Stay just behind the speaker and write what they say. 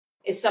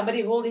Is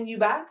somebody holding you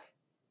back?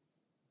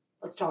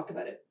 Let's talk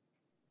about it.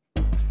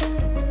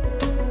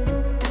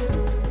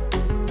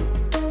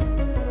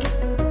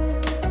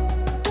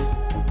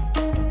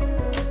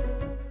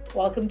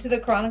 Welcome to the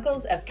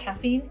Chronicles of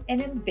Caffeine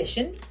and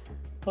Ambition,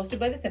 hosted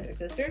by the Cinder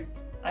Sisters.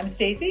 I'm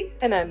Stacy.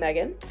 And I'm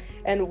Megan.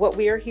 And what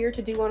we are here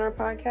to do on our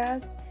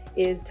podcast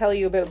is tell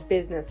you about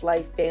business,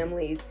 life,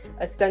 families,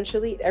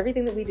 essentially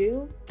everything that we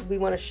do, we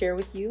want to share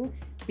with you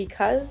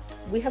because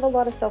we have a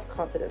lot of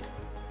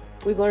self-confidence.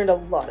 We've learned a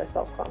lot of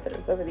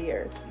self-confidence over the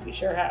years. We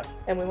sure have.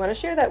 And we want to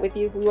share that with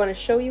you. We want to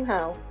show you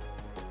how.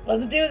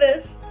 Let's do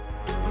this.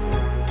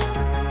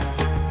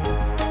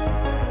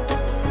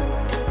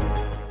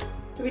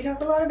 So we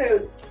talk a lot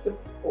about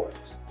support,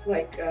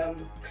 like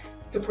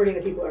supporting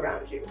the people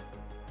around you,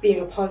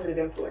 being a positive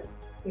influence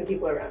on the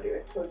people around you.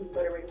 I suppose is a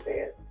better way to say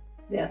it.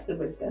 Yeah, that's a good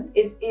way to say it.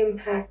 It's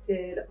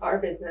impacted our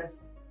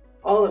business,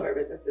 all of our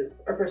businesses,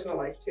 our personal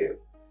life too.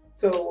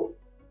 So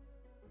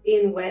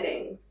in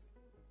weddings,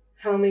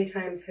 how many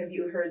times have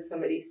you heard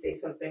somebody say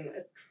something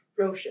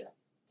atrocious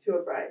to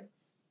a bride?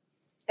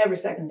 Every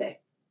second day.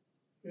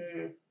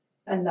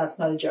 And that's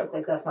not a joke.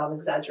 Like, that's not an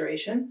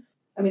exaggeration.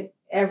 I mean,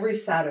 every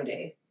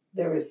Saturday,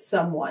 there is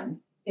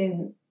someone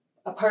in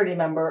a party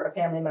member, a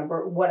family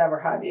member, whatever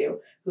have you,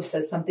 who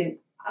says something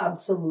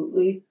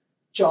absolutely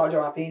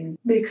jaw-dropping,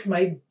 makes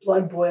my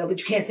blood boil, but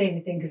you can't say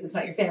anything because it's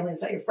not your family,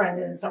 it's not your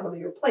friend, and it's not really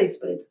your place,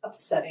 but it's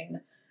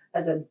upsetting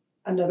as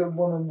another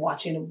woman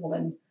watching a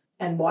woman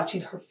and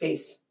watching her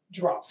face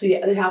drop. So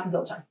yeah, it happens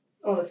all the time.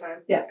 All the time.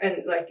 Yeah.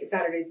 And like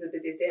Saturday's the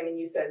busiest day. I mean,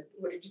 you said,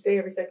 what did you say,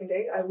 every second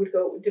day? I would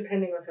go,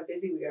 depending on how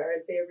busy we are,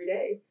 I'd say every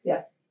day.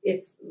 Yeah.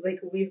 It's like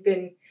we've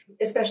been,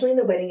 especially in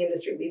the wedding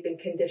industry, we've been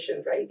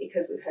conditioned, right?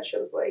 Because we've had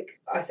shows like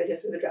I Said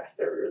Yes to the Dress,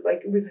 or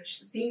like we've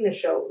seen the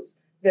shows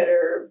that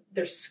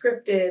they're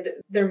scripted,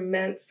 they're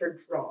meant for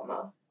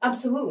drama.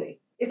 Absolutely.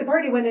 If the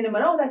party went in and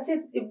went, oh, that's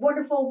it,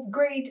 wonderful,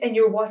 great, and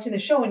you're watching the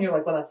show and you're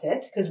like, well, that's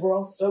it, because we're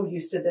all so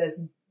used to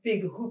this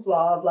big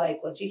hoopla of like,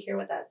 well, did you hear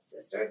what that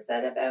sister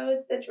said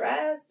about the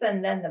dress?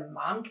 And then the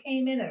mom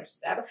came in and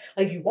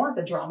like, you want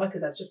the drama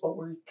because that's just what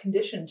we're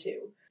conditioned to.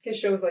 Because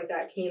shows like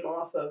that came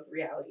off of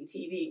reality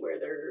TV where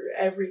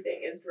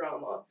everything is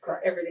drama.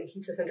 Correct. Everything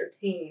keeps us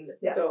entertained.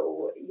 Yeah.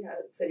 So yeah,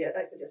 I Said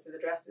Yes to the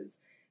Dress is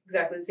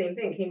exactly the same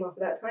thing. Came off of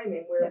that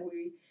timing where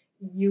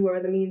you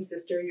are the mean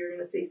sister. You're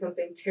going to say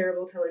something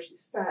terrible, tell her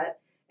she's fat,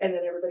 and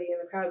then everybody in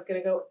the crowd is going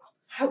to go,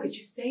 how could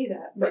you say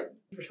that? But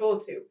you were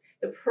told to.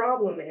 The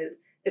problem is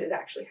that it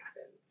actually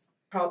happens.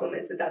 The problem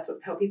is that that's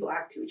how people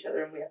act to each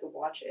other, and we have to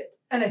watch it.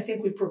 And I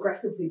think we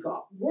progressively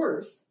got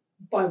worse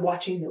by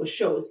watching those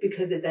shows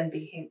because it then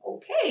became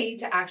okay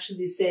to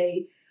actually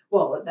say,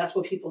 well, that's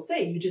what people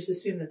say. You just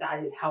assume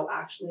that is how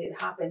actually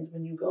it happens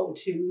when you go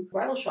to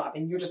bridal shop,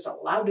 and you're just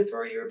allowed to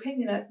throw your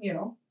opinion at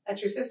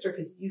your sister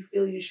because you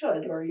feel you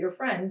should, or your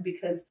friend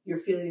because you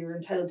feel you're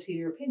entitled to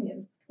your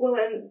opinion. Well,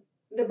 and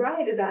the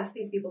bride has asked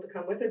these people to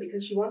come with her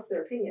because she wants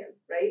their opinion,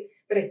 right?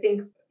 But I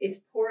think it's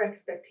poor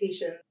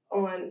expectation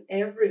on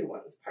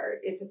everyone's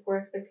part. It's a poor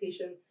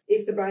expectation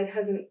if the bride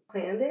hasn't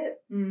planned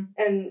it.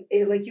 And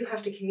you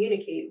have to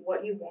communicate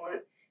what you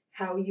want,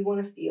 how you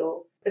want to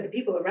feel, but the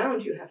people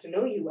around you have to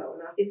know you well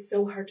enough. It's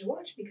so hard to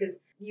watch because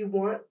you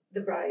want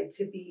the bride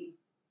to be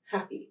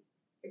happy,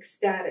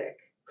 ecstatic,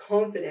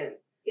 confident,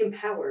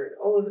 empowered,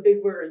 all of the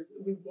big words.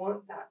 We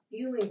want that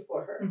feeling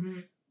for her. Mm-hmm.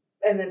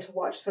 And then to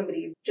watch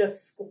somebody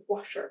just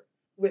squash her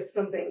with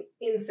something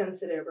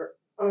insensitive or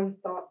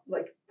unthought,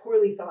 like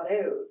poorly thought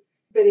out.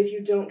 But if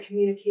you don't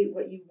communicate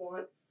what you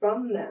want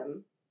from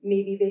them,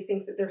 maybe they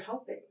think that they're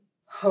helping.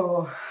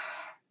 Oh,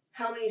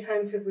 how many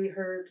times have we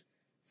heard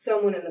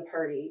someone in the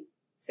party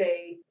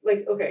say,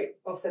 like, okay,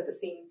 I'll set the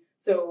scene.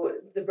 So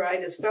the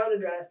bride has found a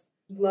dress,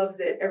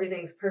 loves it,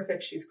 everything's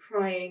perfect, she's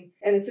crying,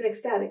 and it's an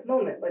ecstatic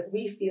moment. Like,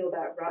 we feel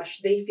that rush,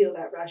 they feel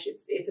that rush.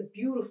 It's a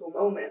beautiful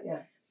moment.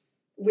 Yeah.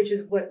 Which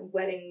is what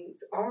weddings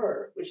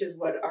are, which is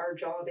what our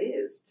job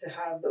is, to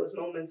have those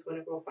moments when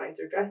a girl finds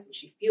her dress and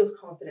she feels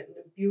confident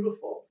and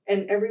beautiful.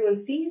 And everyone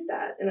sees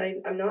that. And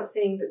I'm not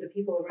saying that the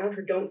people around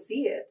her don't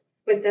see it.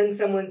 But then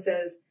someone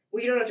says,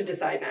 well, you don't have to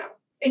decide now.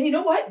 And you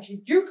know what?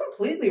 You're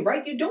completely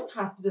right. You don't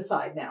have to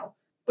decide now.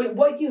 But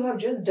what you have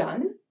just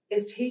done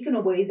is taken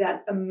away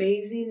that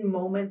amazing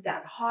moment,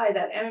 that high,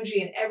 that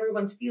energy, and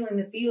everyone's feeling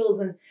the feels,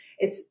 and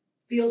it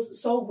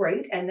feels so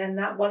great. And then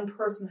that one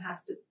person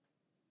has to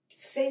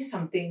say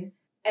something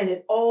and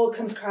it all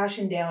comes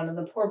crashing down, and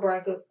the poor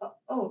bride goes,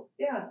 oh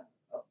yeah.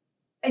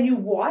 And you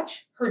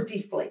watch her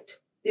deflate.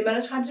 The amount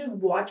of times we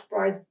watch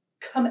brides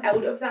come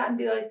out of that and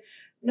be like,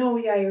 no,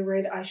 yeah, you're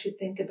right, I should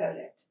think about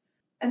it.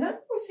 And that's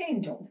what we're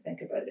saying, don't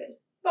think about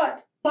it.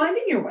 But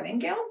finding your wedding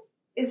gown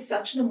is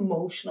such an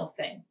emotional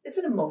thing. It's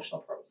an emotional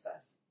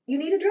process. You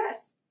need a dress.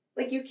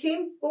 Like, you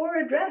came for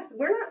a dress.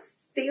 We're not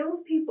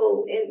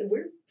salespeople, and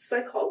we're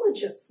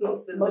psychologists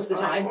most of the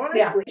time. Honestly,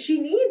 yeah. She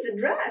needs a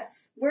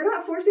dress. We're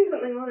not forcing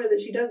something on her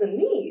that she doesn't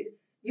need.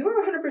 You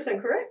are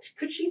 100% correct.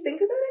 Could she think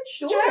about it?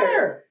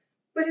 Sure.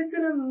 But it's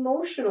an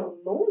emotional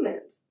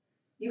moment.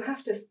 you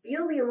have to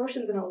feel the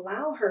emotions and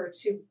allow her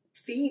to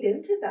feed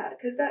into that.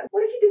 Because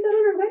what if you did that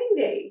on her wedding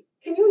day?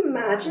 Can you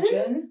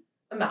imagine?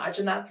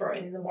 Imagine that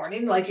throwing in the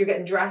morning, like you're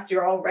getting dressed,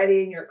 you're all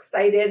ready and you're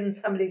excited, and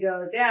somebody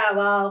goes, yeah,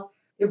 well,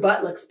 your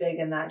butt looks big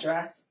in that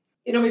dress.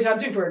 You know how many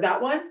times we've heard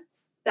that one?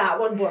 That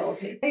one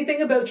boils me.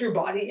 Anything about your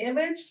body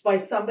image by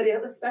somebody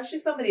else, especially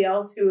somebody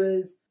else who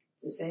is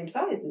the same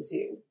size as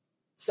you,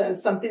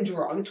 says something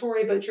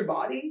derogatory about your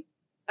body,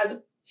 as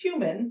a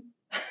human,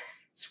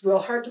 it's real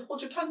hard to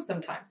hold your tongue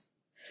sometimes.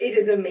 It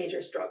is a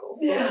major struggle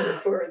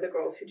for the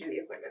girls who do the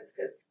appointments,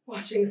 because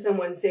watching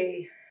someone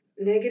say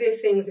negative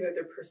things about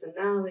their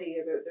personality,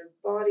 about their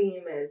body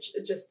image,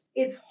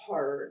 it's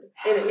hard.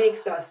 And it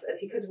makes us,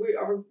 because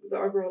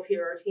our girls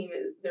here, our team,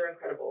 they're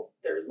incredible.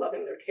 They're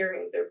loving, they're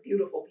caring, they're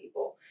beautiful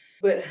people.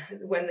 But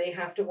when they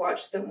have to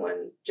watch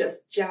someone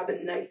just jab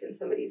a knife in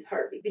somebody's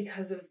heart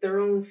because of their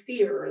own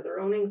fear or their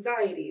own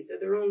anxieties or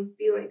their own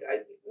feelings,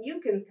 you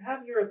can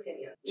have your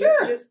opinion.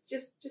 Sure.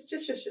 Just.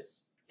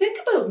 Think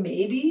about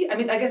maybe, I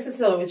guess this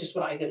is always just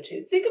what I go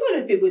to. Think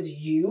about if it was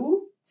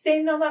you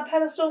standing on that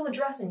pedestal in the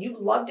dress and you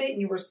loved it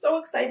and you were so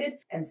excited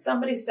and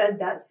somebody said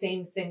that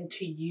same thing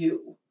to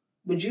you.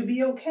 Would you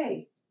be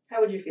okay? How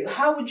would you feel?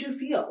 How would you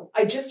feel?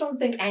 I just don't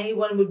think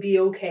anyone would be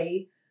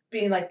okay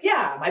being like,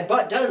 yeah, my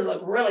butt does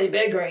look really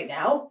big right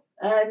now.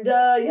 And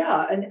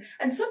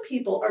and some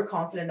people are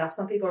confident enough,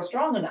 some people are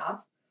strong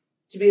enough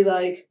to be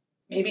like,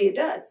 maybe it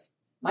does.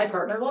 My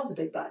partner loves a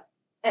big butt.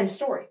 End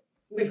story.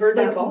 We've heard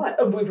that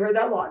lots. We've heard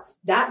that lots.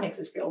 That makes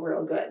us feel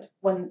real good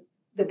when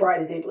the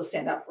bride is able to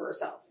stand up for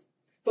herself.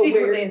 But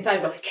secretly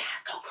inside, we're like, yeah,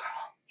 go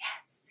girl,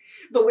 yes.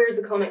 But where's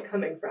the comment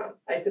coming from,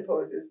 I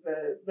suppose, is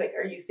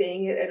are you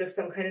saying it out of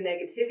some kind of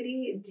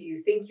negativity? Do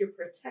you think you're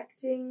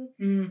protecting?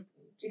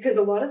 Because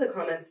a lot of the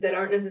comments that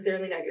aren't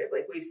necessarily negative,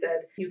 like we've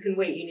said, you can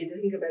wait, you need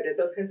to think about it,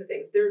 those kinds of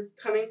things, they're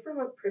coming from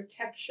a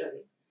protection.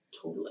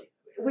 Totally.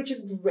 Which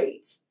is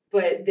great.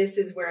 But this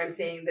is where I'm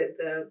saying that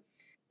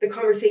the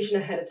conversation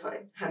ahead of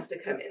time has to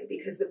come in,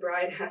 because the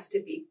bride has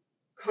to be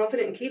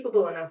confident and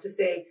capable enough to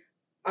say,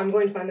 I'm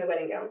going to find my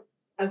wedding gown.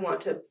 I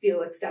want to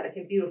feel ecstatic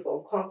and beautiful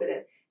and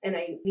confident. And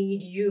I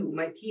need you,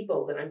 my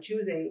people that I'm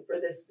choosing for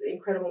this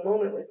incredible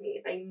moment with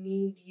me. I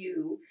need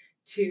you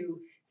to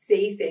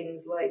say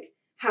things like,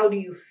 how do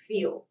you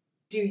feel?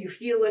 Do you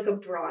feel like a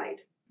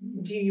bride?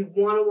 Do you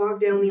want to walk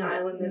down the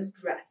aisle in this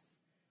dress?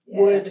 Yes.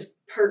 Would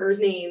partner's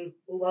name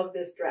love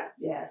this dress?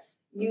 Yes.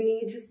 You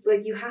need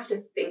to, you have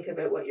to think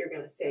about what you're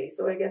going to say.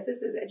 So I guess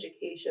this is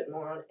education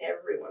more on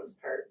everyone's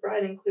part,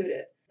 bride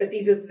included. But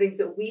these are the things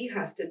that we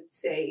have to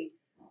say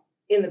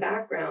in the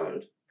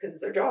background, because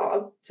it's our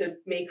job to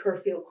make her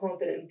feel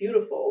confident and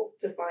beautiful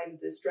to find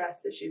this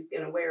dress that she's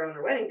going to wear on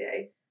her wedding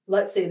day.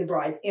 Let's say the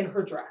bride's in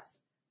her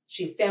dress.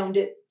 She found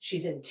it.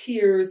 She's in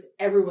tears.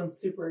 Everyone's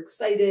super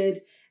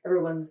excited.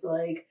 Everyone's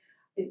like,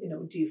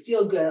 do you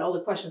feel good? All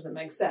the questions that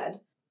Meg said.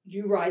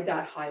 You ride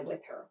that high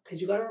with her,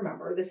 because you got to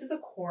remember, this is a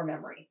core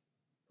memory.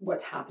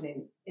 What's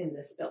happening in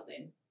this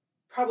building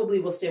probably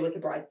will stay with the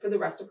bride for the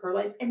rest of her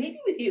life, and maybe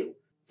with you.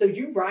 So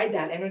you ride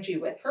that energy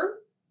with her,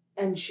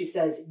 and she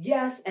says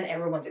yes, and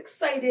everyone's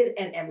excited,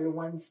 and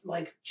everyone's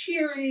like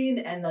cheering,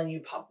 and then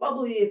you pop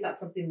bubbly if that's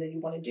something that you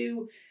want to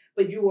do.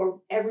 But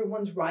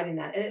everyone's riding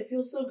that, and it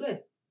feels so good.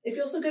 It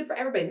feels so good for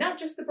everybody, not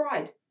just the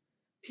bride.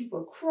 People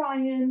are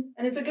crying,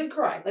 and it's a good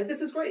cry. Like,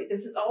 this is great.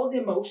 This is all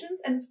the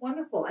emotions, and it's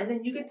wonderful. And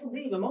then you get to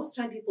leave, and most of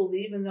the time people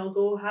leave and they'll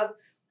go have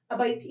a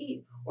bite to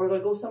eat, or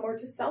they'll go somewhere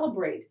to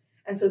celebrate.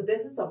 And so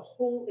this is a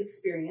whole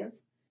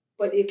experience,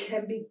 but it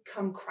can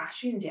become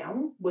crashing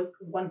down with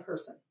one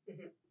person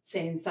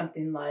saying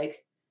something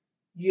like,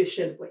 you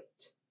should wait.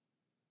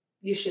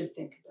 You should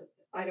think about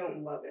it. I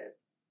don't love it.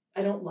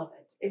 I don't love it.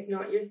 It's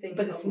not your thing.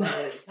 But it's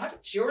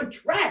not your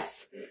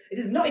dress. It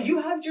is not.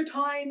 You have your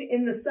time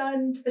in the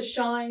sun to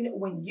shine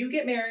when you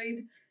get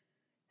married.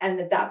 And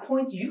at that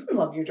point, you can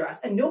love your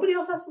dress. And nobody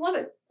else has to love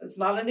it. It's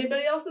not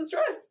anybody else's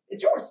dress.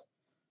 It's yours.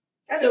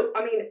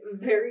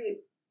 Very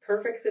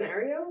perfect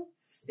scenario.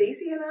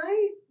 Stacey and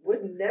I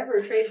would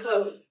never trade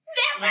clothes.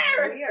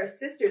 Never! We are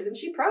sisters. And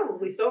she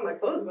probably stole my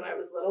clothes when I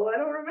was little. I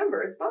don't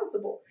remember. It's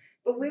possible.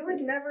 But we would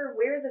never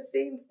wear the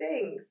same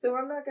thing. So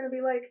I'm not going to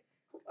be like,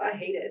 I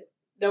hate it.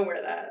 Don't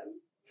wear that.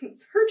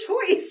 It's her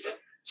choice.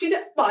 She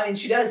does. Well,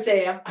 she does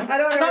say, I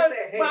don't ever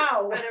say hate.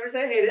 Wow. I never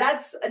say hate it.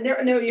 That's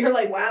no. You're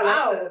like,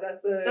 wow.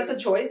 That's a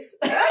choice.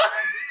 Wow,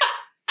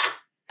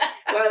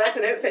 that's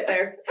an outfit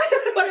there.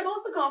 But I'm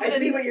also confident. I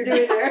see what you're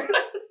doing there.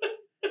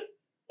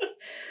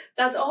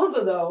 That's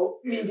also, though,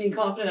 me being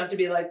confident enough to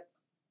be like,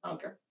 I don't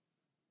care.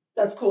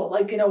 That's cool.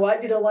 Like, you know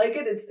what? You don't like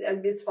it.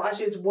 It's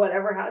flashy. It's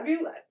whatever have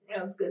you.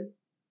 Yeah, it's good.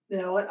 You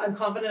know what? I'm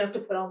confident enough to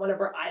put on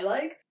whatever I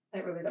like. I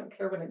really don't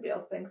care what anybody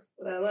else thinks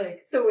what I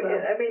like. So.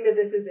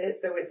 This is it.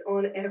 So it's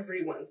on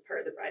everyone's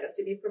part. The bride has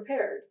to be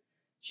prepared.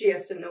 She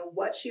has to know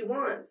what she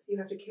wants. You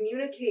have to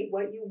communicate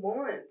what you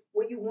want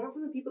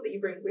from the people that you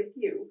bring with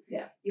you.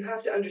 Yeah. You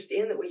have to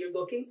understand that what you're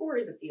looking for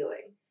is a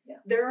feeling. Yeah.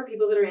 There are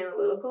people that are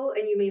analytical,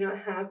 and you may not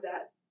have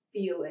that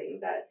feeling,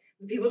 that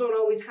People don't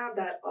always have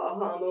that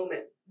aha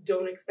moment.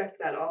 Don't expect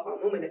that aha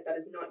moment if that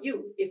is not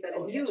you. If that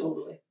is you,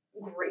 totally.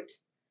 Great.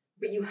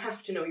 But you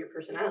have to know your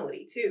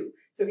personality too.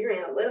 So if you're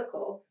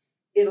analytical,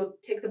 it'll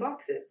tick the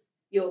boxes.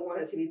 You'll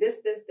want it to be this,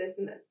 this, this,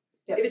 and this.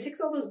 Yep. If it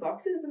ticks all those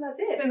boxes, then that's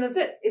it. Then that's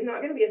it. It's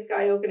not going to be a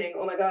sky opening,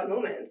 oh my God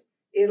moment.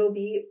 It'll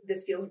be,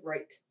 this feels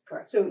right.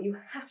 Correct. So you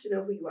have to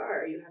know who you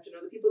are. You have to know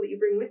the people that you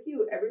bring with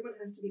you. Everyone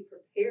has to be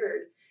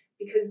prepared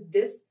because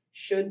this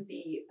should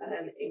be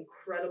an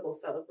incredible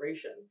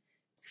celebration.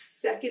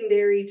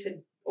 Secondary to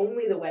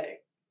only the wedding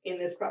in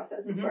this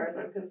process, as far as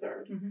I'm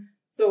concerned.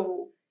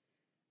 So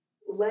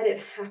let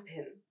it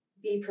happen.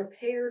 Be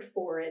prepared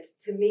for it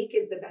to make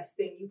it the best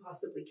thing you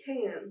possibly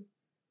can,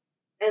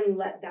 and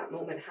let that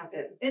moment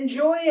happen.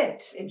 Enjoy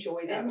it.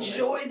 Enjoy that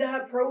Enjoy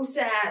that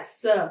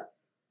process.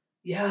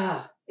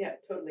 Yeah. Yeah,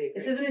 totally agree.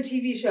 This isn't a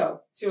TV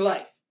show. It's your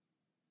life.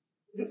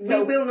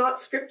 So, we will not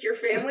script your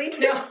family.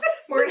 No.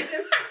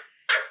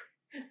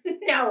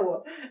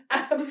 No.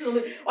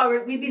 Absolutely.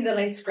 Or we'd be the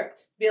nice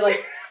script. Be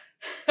like...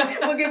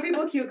 We'll give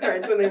people cue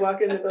cards when they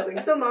walk in the building.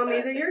 So, Mom,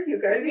 these are your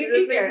cue cards. These are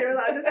the things you're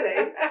allowed to say.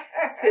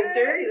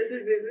 Sister, this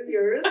is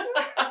yours.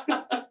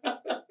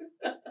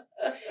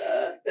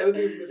 That would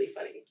be really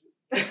funny.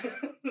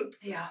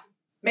 Yeah.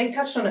 Meg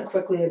touched on it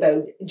quickly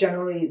about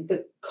generally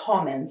the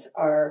comments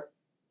are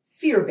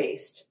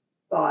fear-based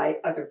by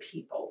other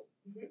people.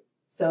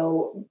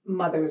 So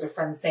mothers or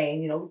friends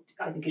saying,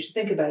 I think you should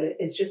think about it.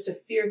 It's just a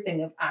fear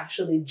thing of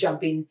actually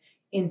jumping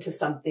into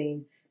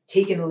something,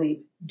 taking a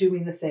leap,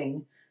 doing the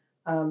thing.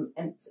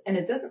 And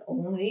it doesn't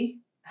only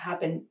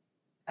happen,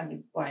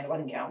 buying a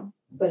wedding gown,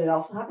 but it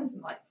also happens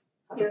in life.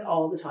 It happens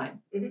all the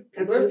time.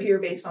 People are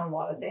fear-based on a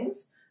lot of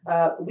things.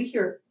 We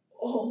hear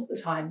all the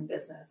time in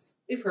business.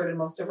 We've heard it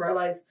most of our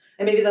lives.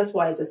 And maybe that's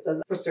why it just does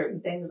it for certain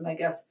things. And I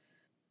guess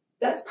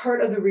that's part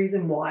of the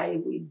reason why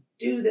we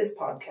do this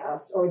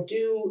podcast or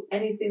do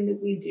anything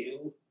that we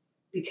do,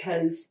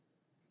 because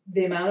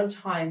the amount of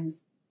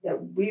times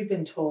that we've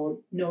been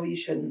told, no, you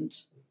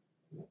shouldn't.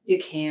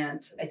 You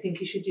can't. I think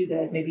you should do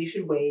this. Maybe you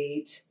should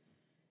wait.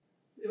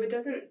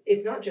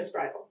 It's not just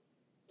bridal.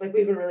 Like,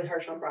 we've been really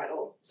harsh on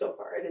bridal so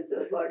far. It is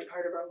a large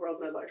part of our world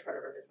and a large part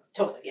of our business.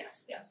 Totally,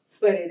 yes.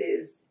 But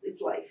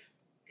it's life.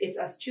 It's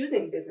us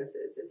choosing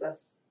businesses. It's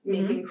us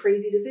making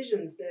crazy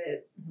decisions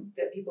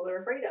that people are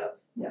afraid of.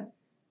 Yeah.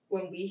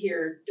 When we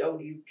hear, oh,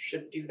 you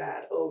shouldn't do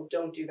that. Oh,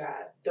 don't do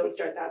that. Don't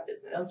start that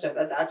business. Don't start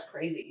that. That's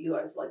crazy. You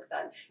guys like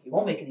that. You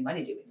won't make any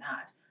money doing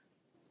that.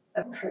 I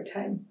have a hard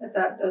time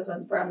at those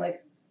ones where I'm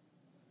like,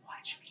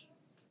 watch me.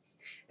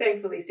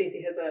 Thankfully,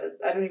 Stacey has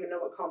I don't even know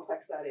what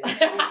complex that is.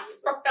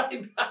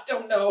 I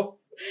don't know.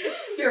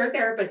 If you're a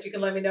therapist, you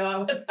can let me know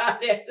what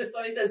that is. If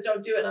somebody says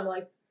don't do it, and I'm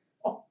like,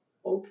 oh,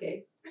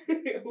 okay.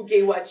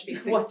 Okay, watch me.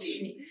 Watch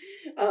me.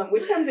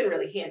 Which comes in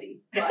really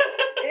handy. But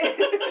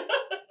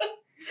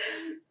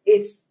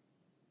it's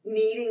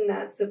needing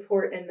that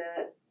support and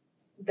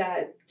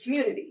that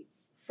community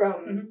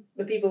from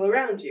the people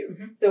around you.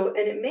 So,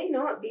 and it may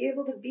not be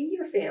able to be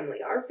your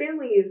family. Our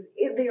family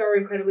they are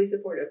incredibly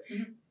supportive.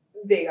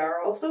 They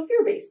are also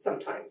fear-based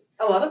sometimes.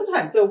 A lot of the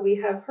time. So we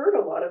have heard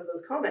a lot of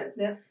those comments.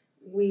 Yeah.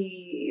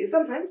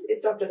 Sometimes it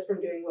stopped us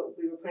from doing what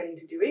we were planning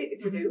to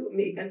do.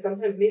 And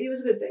sometimes maybe it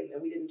was a good thing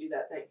that we didn't do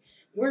that thing.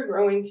 We're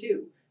growing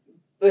too.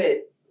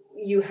 But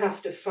you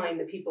have to find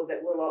the people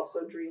that will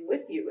also dream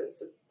with you and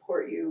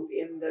support you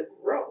in the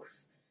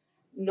growth.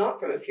 Not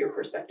from a fear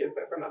perspective,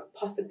 but from a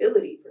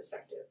possibility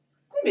perspective.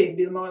 Maybe it'd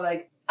be more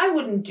like, I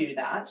wouldn't do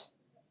that,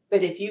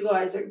 but if you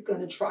guys are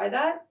going to try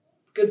that,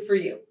 good for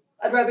you.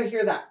 I'd rather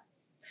hear that.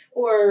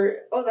 Or,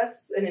 oh,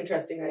 that's an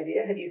interesting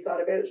idea. Have you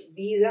thought about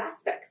these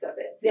aspects of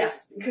it?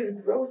 Yes. Because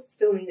growth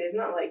still needs, it's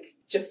not like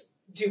just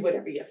do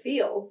whatever you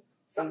feel.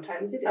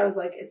 Sometimes it is. I was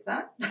like, it's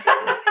not.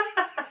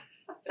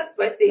 That's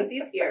why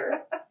Stacey's here.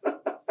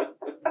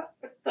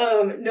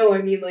 No,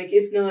 I mean, like,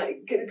 it's not,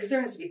 because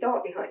there has to be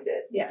thought behind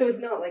it. Yes. So it's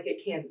not like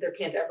there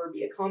can't ever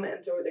be a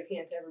comment or there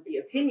can't ever be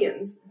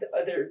opinions.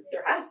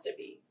 There has to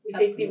be. We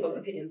take people's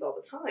opinions all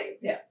the time.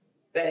 Yeah.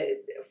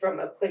 But from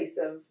a place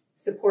of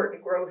support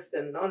and growth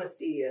and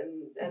honesty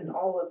and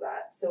all of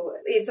that. So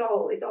it's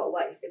all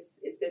life.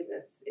 It's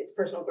business. It's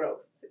personal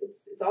growth.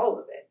 It's all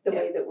of it. The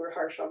way that we're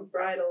harsh on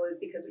bridal is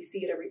because we see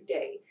it every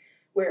day.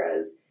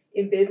 Whereas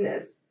in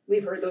business,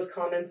 we've heard those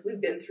comments.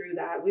 We've been through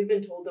that. We've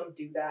been told don't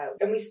do that.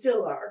 And we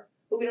still are.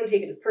 But we don't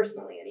take it as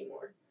personally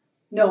anymore.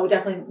 No,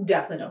 definitely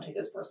don't take it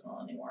as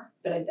personal anymore.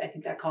 But I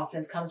think that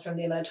confidence comes from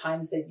the amount of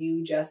times that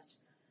you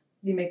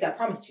make that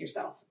promise to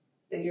yourself.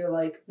 That you're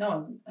like,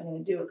 no, I'm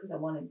going to do it because I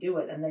want to do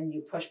it. And then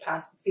you push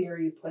past the fear,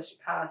 you push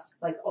past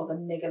like all the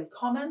negative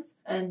comments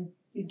and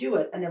you do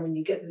it. And then when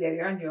you get to the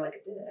other end, you're like,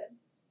 I did it.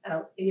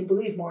 And you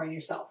believe more in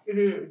yourself.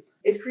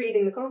 It's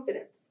creating the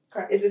confidence.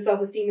 Correct. It's the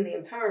self-esteem and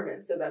the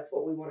empowerment. So that's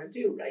what we want to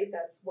do, right?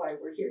 That's why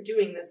we're here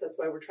doing this. That's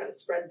why we're trying to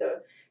spread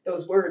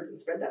those words and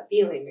spread that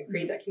feeling and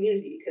create that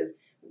community, because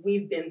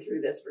we've been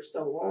through this for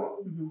so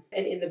long.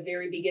 And in the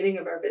very beginning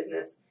of our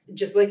business,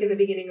 just like in the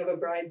beginning of a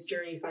bride's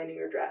journey finding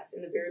her dress,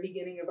 in the very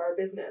beginning of our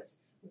business,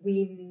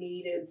 we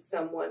needed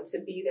someone to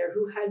be there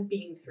who had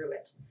been through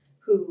it,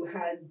 who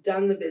had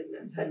done the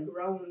business, had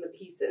grown the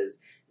pieces,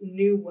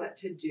 knew what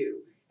to do.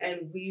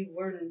 And we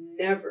were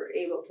never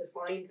able to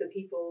find the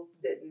people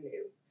that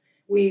knew.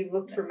 We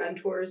looked for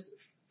mentors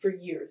for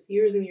years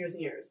and years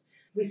and years.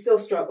 We still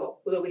struggle,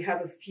 although we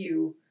have a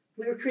few.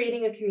 We were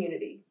creating a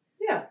community.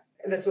 Yeah.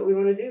 And that's what we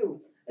want to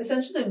do.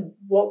 Essentially,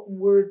 what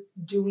we're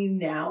doing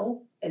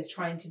now is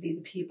trying to be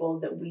the people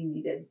that we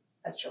needed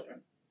as children.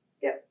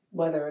 Yep.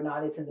 Whether or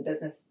not it's in the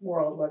business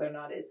world, whether or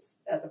not it's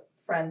as a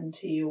friend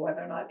to you,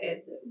 whether or not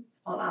it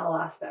on all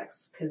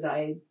aspects. Because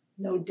I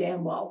know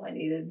damn well I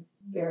needed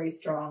very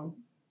strong,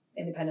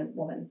 independent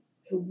woman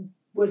who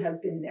would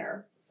have been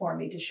there for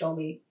me to show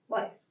me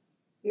life.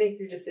 Make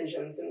your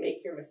decisions and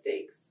make your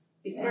mistakes.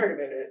 Be smart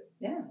about it.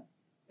 Yeah.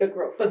 But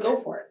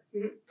go for it.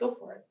 Mm-hmm. Go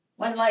for it.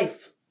 One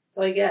life. That's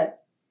all you get.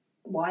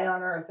 Why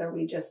on earth are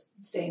we just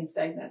staying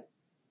stagnant?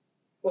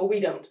 Well,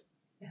 we don't.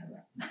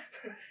 Yeah.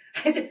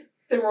 I said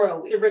the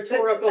royal. It's a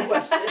rhetorical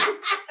question.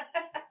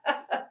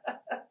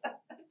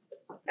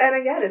 And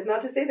again, it's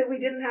not to say that we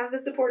didn't have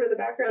the support of the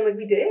background. Like,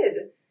 we did.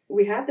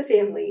 We had the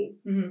family,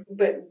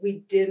 but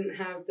we didn't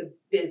have the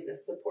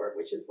business support,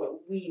 which is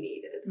what we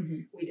needed.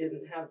 Mm-hmm. We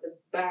didn't have the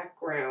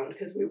background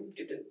because we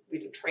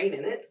didn't train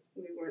in it.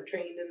 We weren't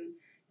trained in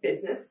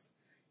business,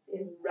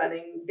 in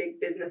running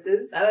big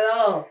businesses. Not at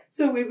all.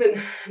 So we've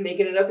been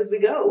making it up as we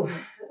go,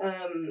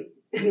 and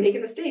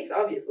making mistakes,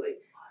 obviously.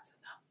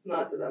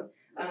 Lots of them.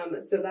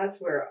 So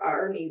that's where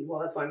our need,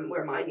 that's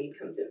where my need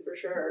comes in for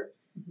sure.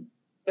 Mm-hmm.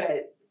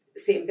 But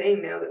same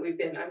thing now that we've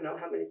been, I don't know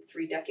how many,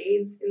 3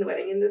 decades in the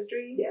wedding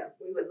industry. Yeah.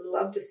 We would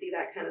love to see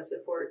that kind of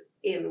support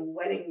in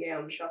wedding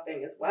gown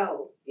shopping as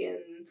well, in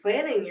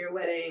planning your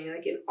wedding,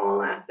 like in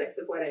all aspects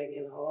of wedding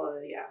and all,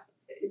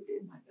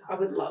 I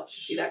would love to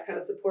see that kind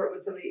of support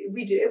when somebody,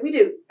 we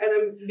do, and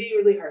I'm being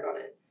really hard on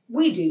it.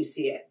 We do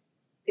see it.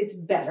 It's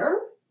better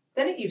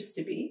than it used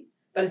to be,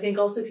 but I think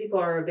also people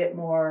are a bit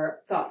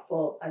more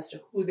thoughtful as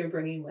to who they're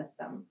bringing with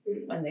them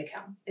when they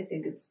come. I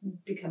think it's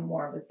become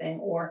more of a thing,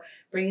 or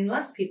bringing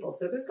less people,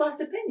 so there's less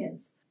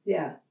opinions.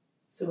 Yeah,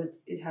 so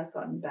it has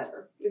gotten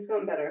better. It's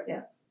gotten better.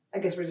 Yeah, I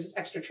guess we're just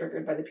extra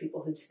triggered by the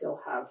people who still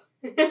have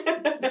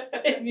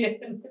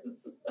opinions.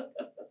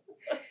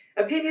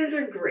 Opinions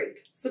are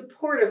great.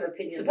 Supportive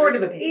opinions.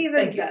 Even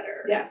Thank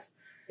better. You.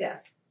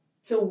 Yes.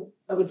 So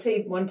I would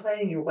say when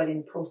planning your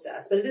wedding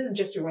process, but it isn't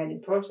just your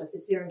wedding process,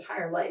 it's your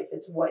entire life.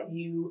 It's what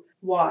you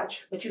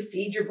watch, what you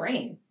feed your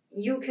brain.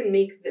 You can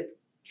make the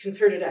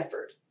concerted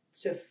effort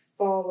to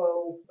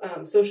follow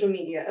social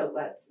media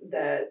outlets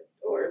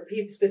or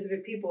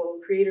specific people,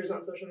 creators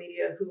on social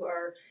media who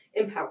are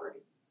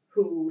empowering,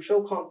 who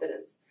show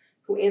confidence,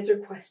 who answer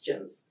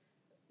questions,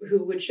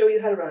 who would show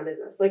you how to run a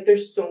business. Like,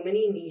 there's so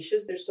many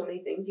niches, there's so many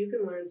things. You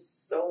can learn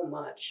so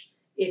much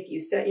if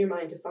you set your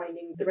mind to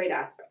finding the right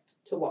aspect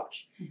to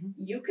watch. Mm-hmm.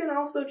 You can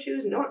also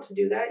choose not to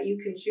do that. You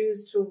can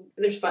choose to,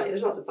 there's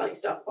lots of funny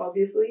stuff,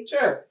 obviously.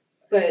 Sure.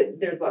 But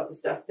there's lots of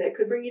stuff that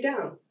could bring you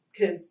down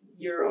because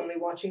you're only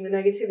watching the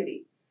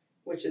negativity,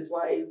 which is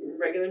why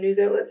regular news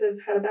outlets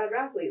have had a bad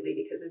rap lately,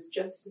 because it's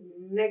just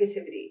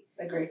negativity.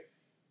 Agree.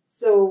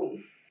 So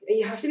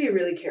you have to be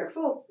really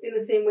careful in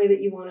the same way that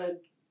you want to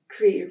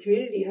create your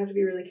community. You have to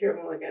be really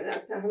careful. Like,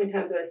 how many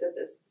times have I said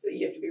this?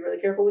 You have to be really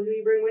careful with who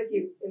you bring with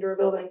you into a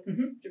building.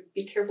 Mm-hmm. You have to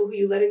be careful who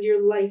you let into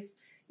your life.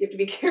 You have to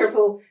be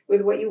careful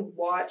with what you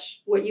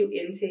watch, what you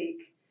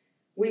intake.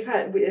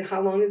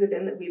 How long has it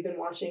been that we've been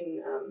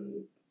watching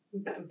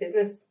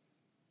business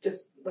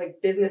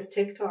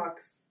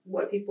TikToks,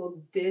 what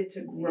people did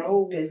to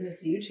grow.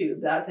 Business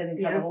YouTube. That's, I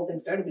think, how the whole thing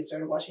started. We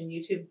started watching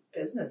YouTube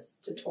business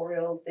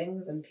tutorial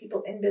things and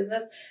people in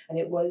business. And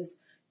it was,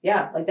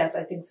 that's,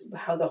 I think,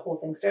 how the whole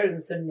thing started.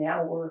 And so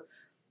now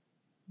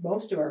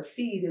most of our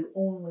feed is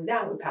only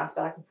that. We pass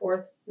back and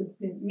forth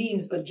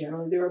memes, but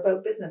generally they're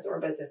about business or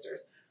about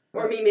sisters.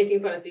 Or me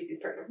making fun of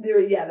Cece's partner.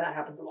 That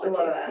happens a lot. There's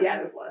a lot of that. Yeah,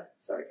 there's a lot.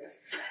 Sorry, Chris.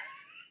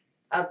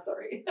 I'm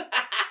sorry.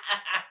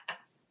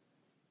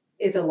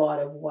 It's a lot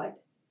of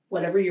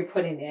whatever you're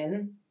putting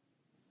in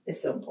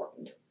is so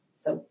important.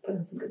 So put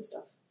in some good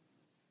stuff.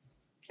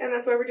 And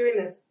that's why we're doing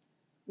this.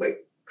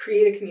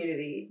 Create a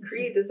community,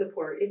 create the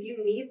support. If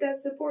you need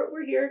that support,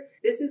 we're here.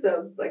 This is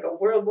a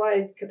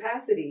worldwide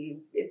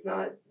capacity. It's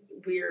not,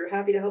 we're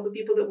happy to help the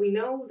people that we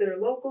know that are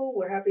local.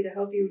 We're happy to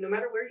help you no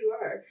matter where you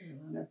are.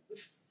 Mm-hmm.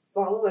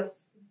 Follow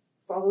us.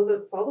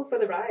 Follow for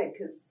the ride,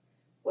 because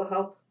we'll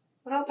help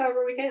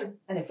however we can.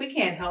 And if we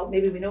can't help,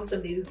 maybe we know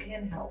somebody who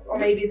can help. Or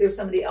maybe there's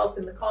somebody else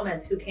in the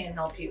comments who can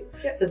help you.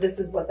 Yep. So this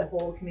is what the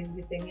whole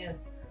community thing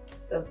is.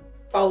 So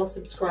follow,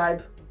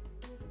 subscribe,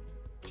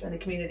 join the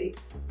community.